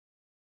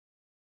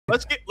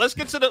let's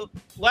get to the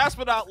last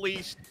but not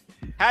least.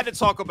 Had to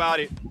talk about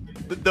it.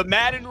 The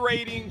Madden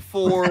rating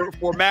for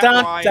Matt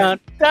Ryan. Dun,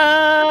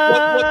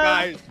 dun. Look,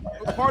 guys,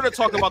 part of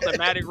talking about the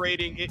Madden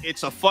rating,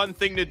 it's a fun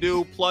thing to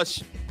do.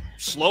 Plus,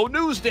 slow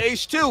news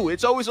days too.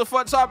 It's always a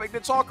fun topic to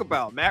talk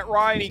about. Matt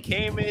Ryan, he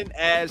came in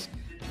as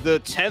the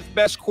 10th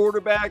best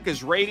quarterback.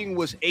 His rating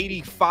was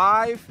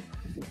 85.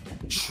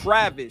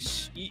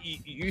 Travis,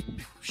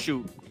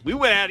 shoot, we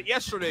went at it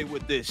yesterday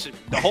with this.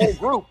 The whole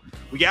group.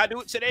 We got to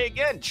do it today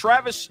again.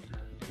 Travis,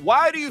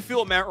 why do you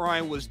feel Matt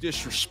Ryan was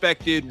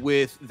disrespected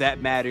with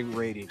that Madden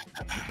rating?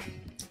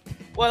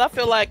 Well, I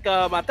feel like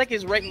I think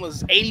his rating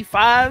was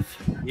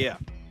 85. Yeah.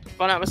 If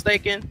I'm not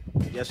mistaken.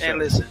 Yes, sir. And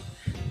listen,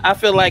 I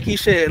feel like he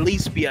should at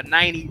least be a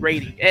 90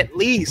 rating. At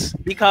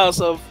least because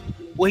of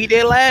what he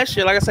did last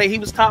year. Like I say, he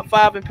was top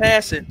 5 in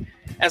passing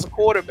as a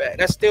quarterback.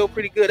 That's still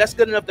pretty good. That's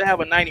good enough to have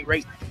a 90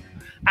 rating.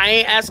 I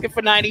ain't asking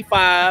for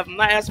 95. I'm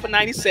not asking for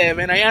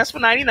 97. I ain't asking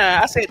for 99.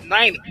 I said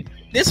 90.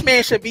 This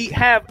man should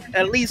have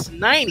at least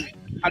 90.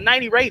 A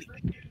 90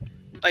 rating.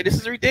 Like, this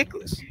is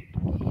ridiculous.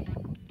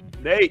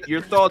 Nate,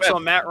 your thoughts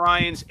on Matt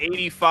Ryan's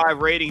 85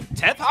 rating,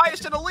 10th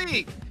highest in the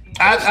league?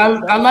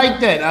 I like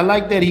that. I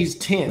like that he's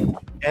 10th.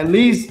 At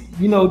least,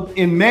 you know,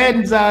 in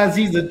Madden's eyes,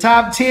 he's a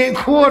top 10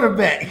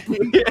 quarterback. Let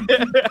me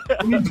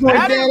point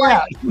that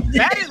out.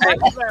 That is like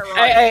that,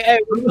 right? Hey,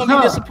 we're going to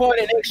be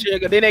disappointed next year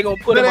because then they're going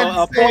to put him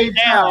a point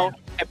down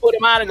and put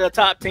him out of the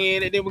top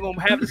 10, and then we're going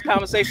to have this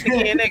conversation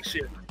again next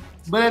year.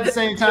 But at the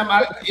same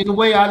time, in a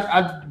way,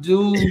 I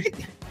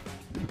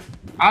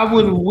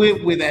would have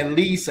went with at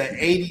least an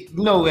 80,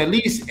 at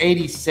least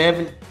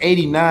 87,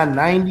 89,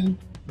 90.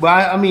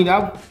 But I mean,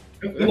 90,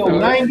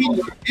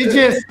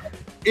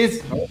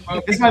 it's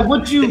like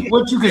what you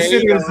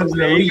consider as an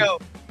elite.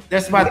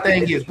 That's my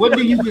thing is, what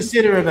do you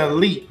consider an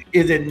elite?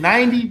 Is it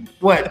 90?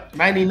 What,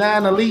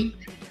 99 elite?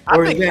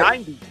 Or I think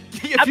 90.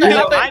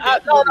 No, I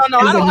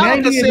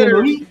don't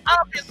consider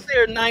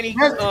 90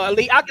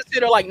 elite. I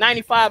consider like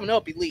 95 and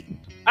up elite.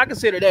 I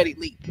consider that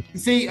elite.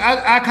 See,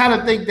 I kind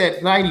of think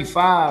that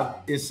 95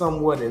 is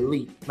somewhat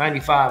elite.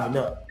 95 and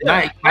up.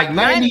 Yeah.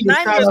 90 is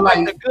kind of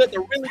like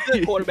the really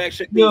good quarterback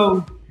should be.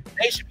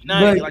 They should be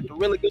 90, like the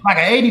really good. Like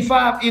an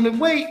 85 in a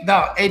way.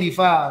 No,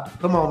 85.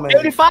 Come on, man.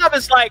 85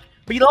 is like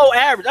below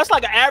average. That's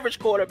like an average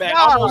quarterback.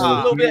 Almost a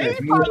little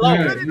bit below.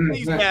 Drag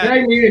me in. No. I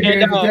know you're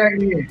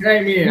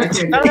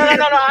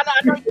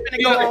going to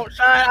go on,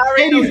 Sean. I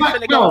already know you're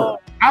going to go on.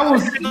 I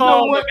was the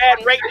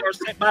bad rating or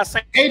set by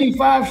saying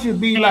 85 should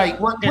be like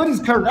what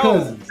is Kirk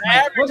Cousins?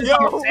 Average,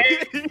 Kirk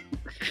Cousins?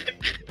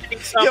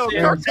 No,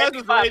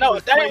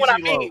 that ain't what I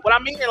mean. What I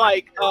mean,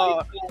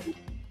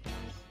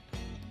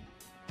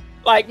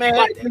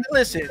 man,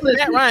 listen,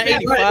 Matt Ryan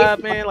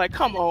 85, man, like,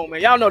 come on, man,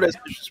 y'all know that's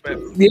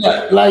disrespectful.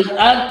 Yeah, like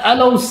I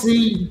don't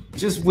see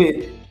just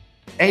with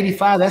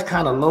 85. That's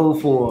kind of low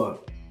for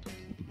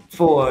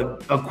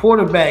a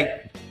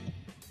quarterback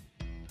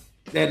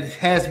that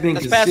has been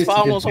consistent. Passed for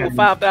almost over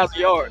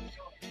 5,000 yards.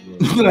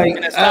 Like,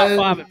 and that's top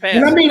 5 in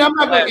passing. I mean, I'm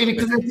not going to,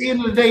 because at the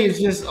end of the day, it's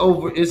just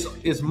over. It's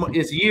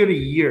year to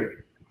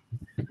year.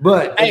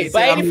 But hey,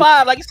 but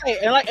 85, like you say,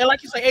 and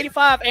like you say,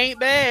 85 ain't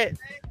bad,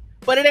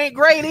 but it ain't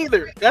great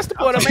either. That's the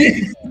point I'm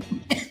making.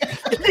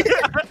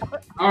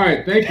 All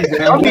right, thank you.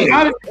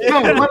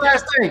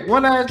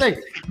 One last thing.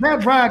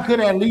 Matt Ryan could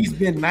have at least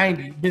been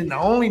 90, been the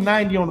only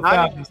 90 on the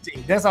Falcons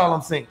team. That's all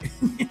I'm saying.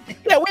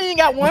 Yeah, we ain't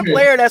got one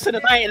player that's in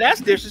the 90, and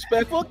that's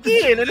disrespectful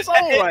again, and it's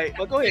all right.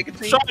 But go ahead,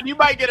 continue. Sean, you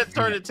might get a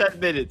turn in 10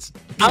 minutes.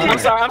 I'm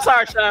sorry,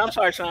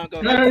 Sean. Go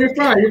ahead. No, you're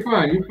fine.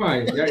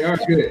 Y'all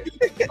good.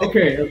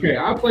 Okay.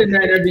 I play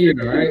Madden every year,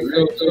 all right?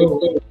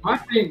 So my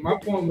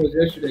point was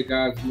yesterday,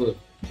 guys, look,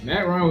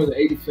 Matt Ryan was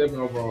 87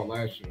 overall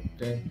last year,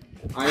 okay?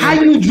 How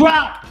you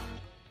drop?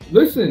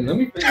 Listen, let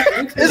me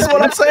finish. This is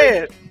what I'm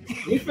saying.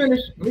 Let me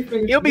finish.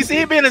 He'll be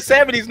in the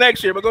 70s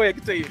next year, but go ahead,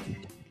 continue.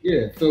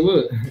 Yeah, so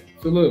look,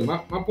 my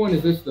point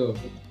is this though.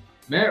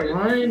 Matt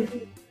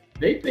Ryan,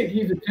 they think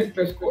he's the 10th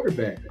best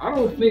quarterback. I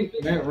don't think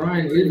Matt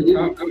Ryan is a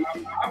top.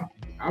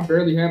 I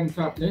barely have him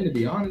top 10 to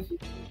be honest.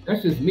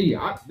 That's just me.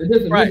 That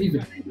doesn't mean he's a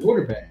bad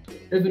quarterback.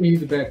 Doesn't mean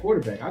he's a bad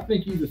quarterback. I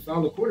think he's a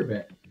solid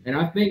quarterback. And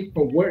I think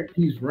for what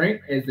he's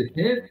ranked as the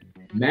 10th,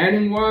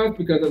 Madden-wise,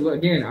 because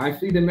again, I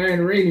see the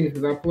Madden ratings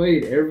because I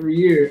played every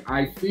year.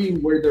 I see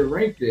where they're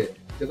ranked at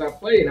because I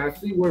played and I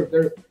see where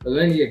they're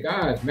millennia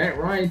guys. Matt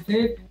Ryan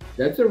 10th,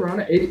 that's around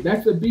an 80.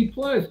 That's a B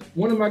plus.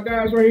 One of my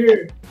guys right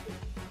here,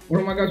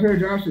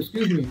 Josh,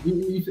 excuse me.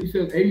 He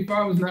says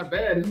 85 is not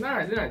bad. It's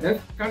not.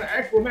 That's kind of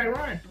accurate with Matt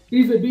Ryan.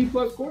 He's a B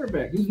plus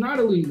quarterback. He's not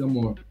elite no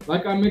more.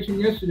 Like I mentioned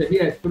yesterday, he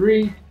had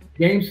 3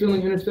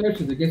 game-sealing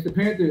interceptions against the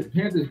Panthers,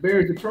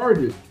 Bears, the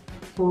Chargers.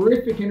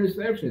 Horrific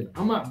interceptions.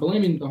 I'm not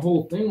blaming the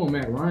whole thing on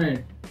Matt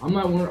Ryan. I'm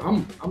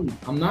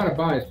not a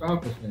biased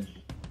Falcons fan.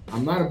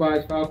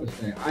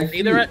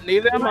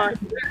 Neither am I.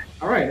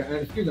 All right,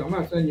 excuse me. I'm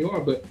not saying you are,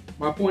 but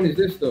my point is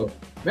this though.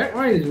 Matt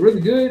Ryan is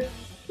really good,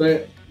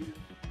 but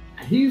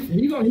he's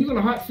on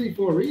a hot seat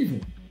for a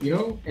reason, you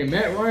know. And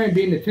Matt Ryan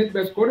being the 10th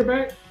best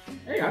quarterback,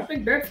 hey, I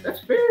think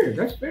that's fair.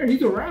 That's fair.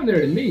 He's around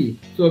there to me.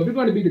 So if you're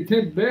going to be the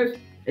 10th best,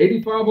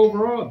 85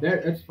 overall,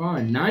 that's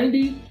fine.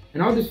 90,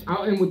 and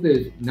I'll end with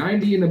this.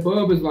 90 and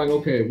above is like,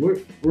 okay, we're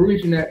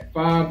reaching that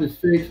 5 to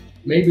 6,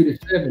 maybe to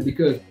 7,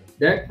 because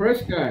Dak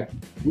Prescott,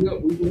 we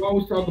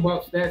always talk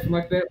about stats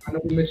like that. I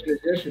know we mentioned it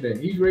yesterday.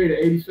 He's rated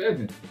at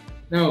 87.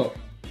 Now,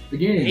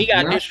 again, he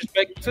got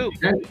disrespected too.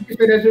 You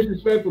say that's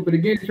disrespectful, but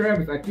again,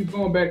 Travis, I keep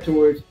going back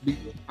towards.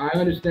 I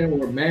understand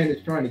where Madden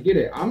is trying to get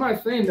at. I'm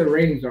not saying the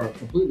ratings are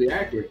completely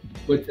accurate,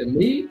 but to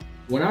me,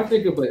 when I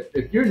think of it,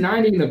 if you're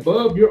 90 and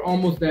above, you're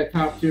almost that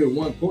top tier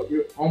one.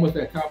 You're almost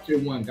that top tier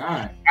one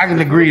guy. I can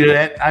agree to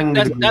that.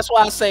 That's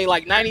why I say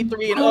like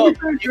 93 and up.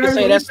 You can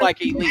say that's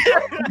like elite.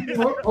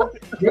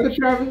 Brother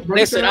Travis,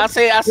 listen, I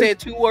said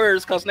 2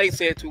 words because Nate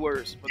said 2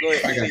 words. But go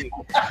ahead.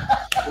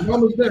 I'm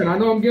almost done. I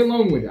know I'm getting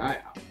long with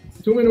it.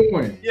 2 minute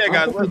warning. Yeah,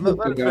 guys,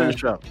 let's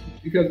finish up.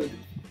 Because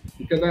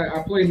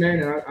I play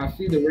Madden and I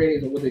see the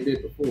ratings of what they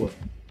did before.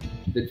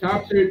 The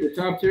top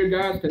tier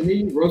guys, to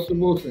me, Russell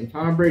Wilson,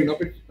 Tom Brady,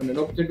 in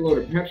no particular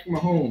order, Patrick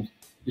Mahomes,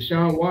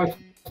 Deshaun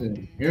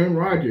Watson, Aaron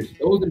Rodgers,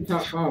 those are the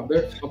top 5.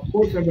 Of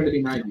course, they're going to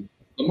be 90.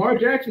 Lamar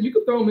Jackson, you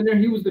could throw him in there.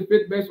 He was the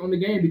 5th best on the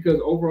game because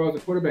overall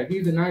as a quarterback,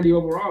 he's a 90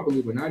 overall, I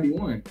believe, or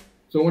 91.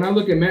 So when I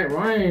look at Matt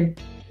Ryan,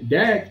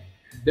 Dak,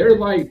 they're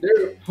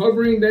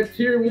hovering that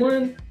tier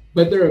 1,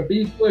 but they're a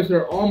B+.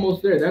 They're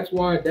almost there. That's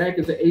why Dak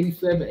is an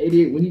 87,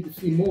 88. We need to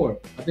see more.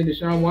 I think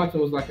Deshaun Watson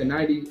was like a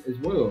 90 as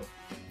well.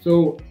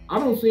 So I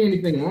don't see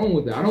anything wrong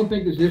with that. I don't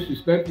think it's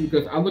disrespectful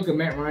because I look at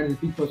Matt Ryan as a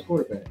B+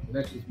 quarterback.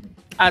 That's just me.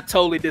 I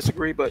totally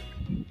disagree, but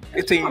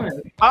continue.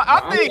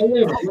 I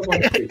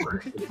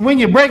think when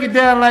you break it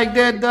down like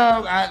that,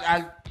 dog,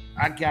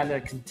 I gotta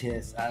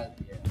contest.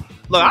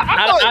 Look,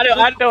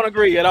 I don't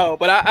agree at all,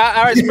 but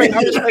I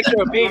respect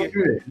your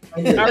opinion.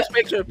 I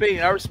respect your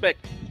opinion. I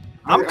respect.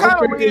 I'm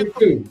kind of leaning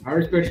too. I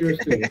respect yours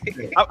too.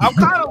 I'm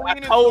kind of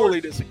leaning. Totally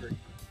disagree.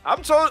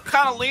 I'm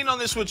kind of leaning on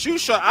this with you,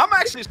 Sean. I'm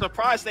actually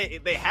surprised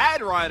they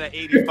had Ryan at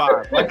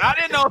 85. Like I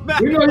didn't know that.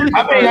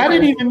 I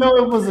didn't even know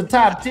it was a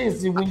top 10.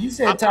 See, when you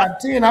said top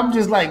 10, I'm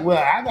just like, well,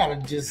 I gotta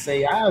just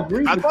say I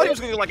agree. I thought he was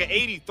gonna be like an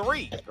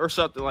 83 or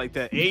something like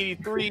that.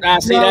 83. Nah,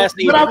 see, that's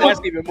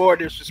even more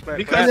disrespectful.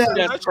 Because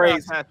that's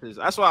crazy.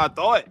 That's what I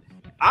thought.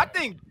 I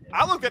think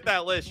I looked at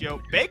that list, yo.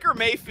 Baker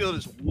Mayfield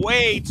is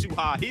way too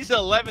high. He's the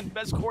 11th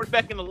best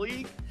quarterback in the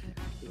league.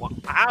 Well,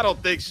 I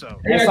don't think so.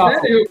 Yeah,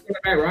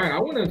 Ryan. I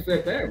wouldn't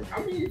accept that.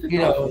 I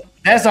mean,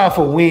 that's all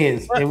for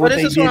wins. But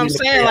this is what I'm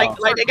saying. Like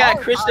they got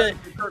Christian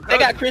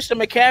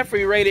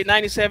McCaffrey rated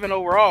 97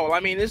 overall. I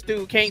mean, this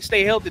dude can't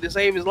stay healthy to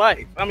save his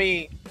life. I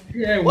mean,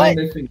 one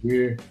missing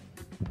year.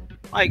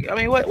 Like, I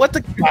mean, what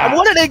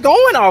are they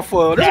going off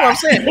of?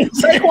 That's what I'm saying.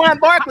 Saquon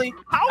Barkley.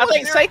 I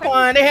think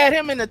Saquon, they had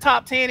him in the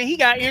top 10, and he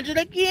got injured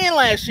again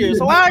last year.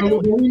 So why?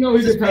 We know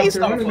he's a top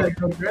 10 running back,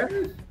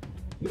 Travis.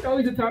 We know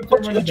he's a top 10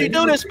 running back. But you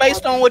do this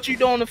based on what you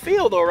do on the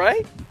field, though,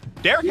 right?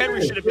 Derrick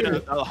Henry should have been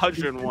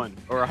 101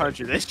 or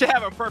 100. They should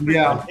have a perfect.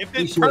 Yeah,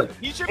 he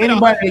should.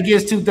 Anybody that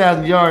gets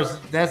 2,000 yards,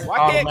 that's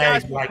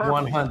automatic like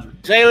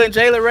 100.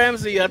 Jalen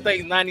Ramsey, I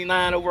think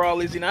 99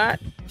 overall. Is he not?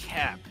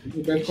 Cap. He's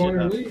the best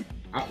corner in the league.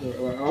 I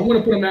want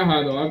to put him that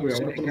high though. I agree.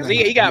 Because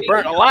he got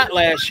burnt a lot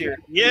last year.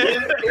 Yeah.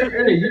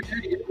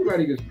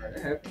 Everybody gets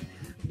burnt.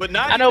 But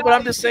I know, but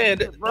I'm just saying.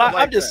 Like,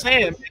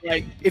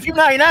 like, if you're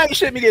 99, you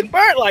shouldn't be getting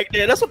burnt like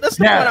that. That's the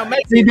point I'm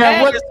making. See,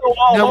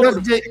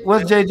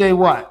 what's JJ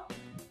Watt?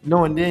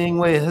 Knowing dang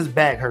way his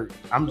back hurt.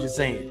 I'm just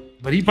saying.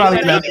 But he probably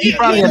a 90.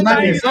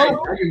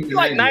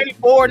 Like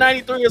 94,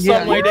 93 or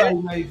something like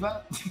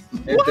that.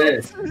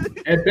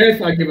 At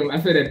best, I give him.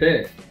 I said at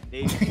best.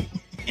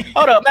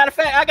 Hold up. Matter of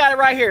fact, I got it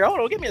right here. Hold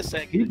on. Give me a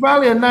second. He's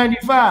probably a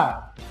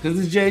 95 because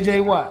it's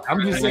JJ Watt.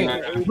 I'm just saying.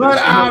 But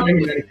I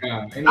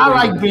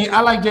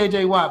like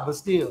JJ Watt, but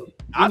still.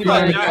 I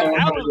thought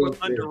Allen was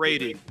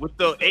underrated with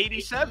the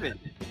 87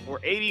 or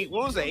 80.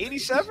 What was it?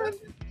 87?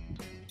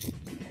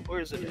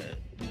 Where is it at?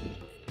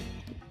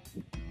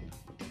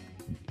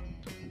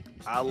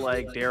 I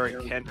like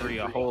Derrick Henry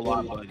a whole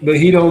lot, but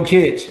he don't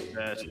catch.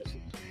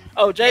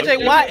 Oh,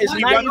 JJ Watt is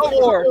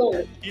 94.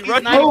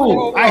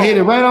 Oh, I hit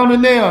it right on the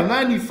nail.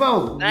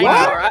 94. 94.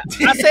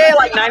 I said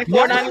like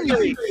 94,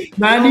 93.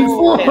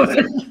 94.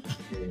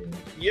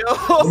 Yo.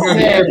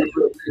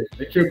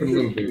 They're tripping a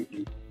little bit.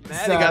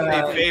 Madden got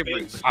their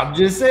favorites. I'm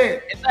just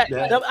saying.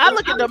 I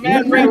look at the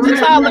Madden rates. This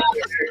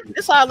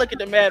is how I look at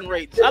the Madden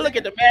rates. I look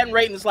at the Madden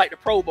ratings like the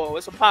Pro Bowl.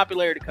 It's a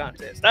popularity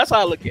contest. That's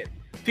how I look at it.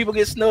 People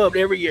get snubbed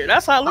every year.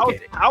 That's how I look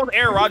at it. How was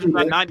Aaron Rodgers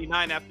at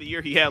 99 after the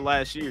year he had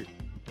last year?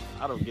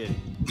 I don't get it.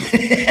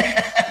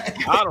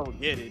 I don't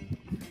get it.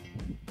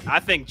 I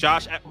think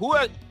Josh.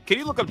 Can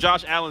you look up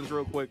Josh Allen's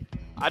real quick?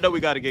 I know we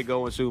got to get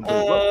going soon.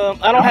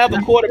 I don't have the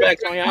quarterbacks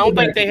on here. I don't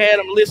think they had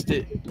them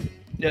listed.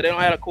 Yeah, they don't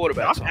have a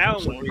quarterback. Josh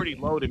Allen was pretty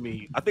low to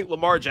me. I think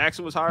Lamar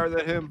Jackson was higher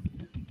than him.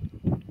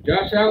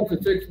 Josh Allen's a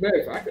 6th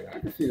best. I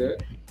can see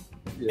that.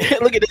 Yeah.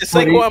 Look at this.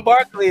 Saquon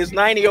Barkley is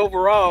 90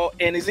 overall,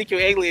 and Ezekiel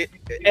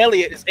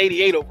Elliott is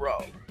 88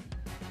 overall.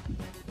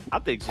 I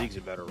think Zeke's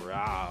a better.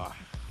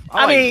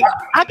 I mean,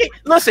 I can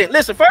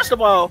listen. First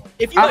of all,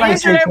 if you get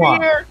injured every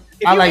year,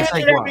 If I you're like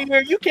injured Saquon. every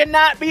year, you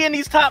cannot be in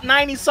these top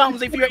 90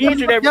 somethings if you're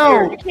injured every Yo,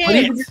 year. You but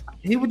can't.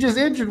 he was just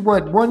injured.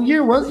 What 1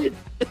 year was it?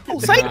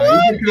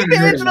 Saquon, he's been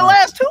injured the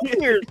last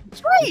 2 years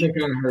straight.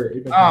 Kind of hurt.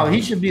 Oh,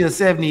 he should be a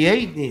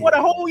 78 then. What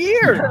a whole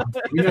year.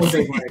 You know Saquon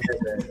ain't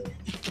that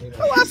bad.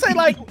 So I say,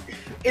 like, it's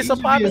He a should be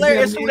a popularity.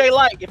 It's who 78. they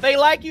like. If they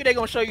like you, they're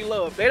gonna show you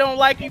love. If they don't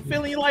like you,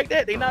 feeling you like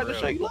that, they're not gonna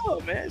show you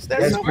love, man. It's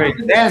that That's simple.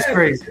 crazy. That's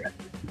crazy.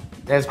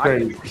 That's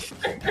crazy.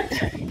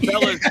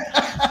 Fellas,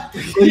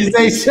 What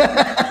you say?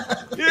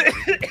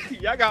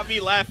 y'all got me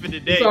laughing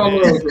today, It's all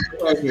man. love.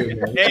 It's all good,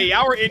 man. Hey,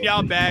 y'all were in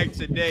y'all bag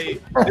today.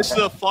 This is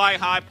a Fly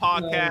High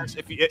podcast.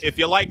 If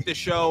you like the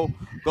show,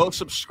 go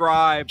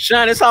subscribe.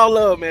 Sean, it's all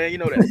love, man. You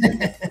know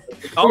that.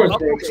 course,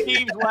 Uncle bro.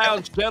 Steve's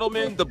Lounge,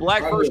 gentlemen, the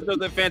black version of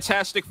the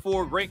Fantastic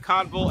Four, great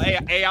convo.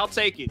 Hey, I'll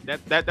take it.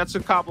 That's a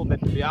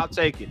compliment to me. I'll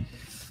take it.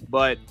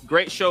 But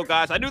great show,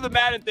 guys. I knew the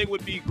Madden thing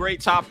would be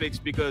great topics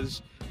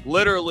because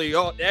literally,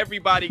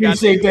 everybody got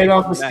Appreciate their that,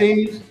 take Uncle on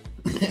Steve.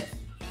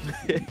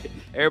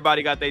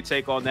 Everybody got their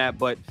take on that.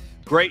 But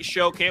great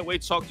show. Can't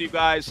wait to talk to you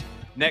guys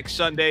next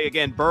Sunday.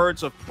 Again,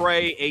 Birds of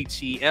Prey,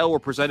 ATL. We're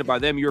presented by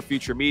them, Your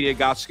Future Media,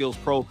 Got Skills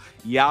Pro,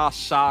 Yah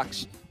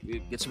Socks.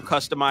 Get some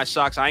customized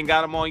socks. I ain't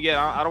got them on yet.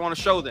 I don't want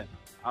to show them.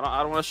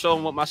 I don't want to show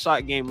them what my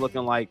sock game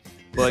looking like.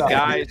 But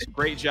guys,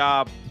 great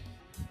job.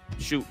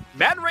 Shoot,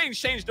 Madden ratings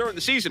changed during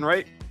the season,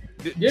 right?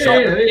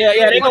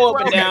 Yeah, they go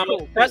up and Okay, down.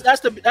 cool. That's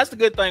the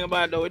good thing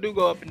about it, though. It do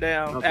go up and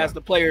down Okay. as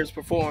the players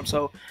perform.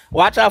 So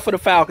watch out for the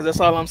Falcons. That's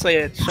all I'm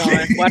saying,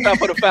 Sean. Watch out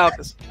for the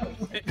Falcons.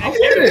 I'm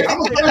with it. I'm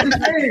a Falcons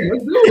fan.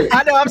 Let's do it.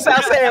 I know. I'm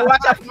saying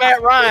watch out for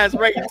Matt Ryan's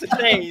rating to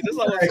change. That's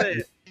all I'm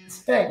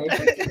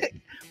saying.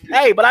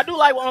 Hey, but I do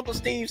like what Uncle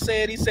Steve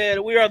said. He said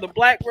we are the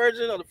black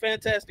version of the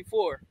Fantastic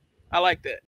Four. I like that.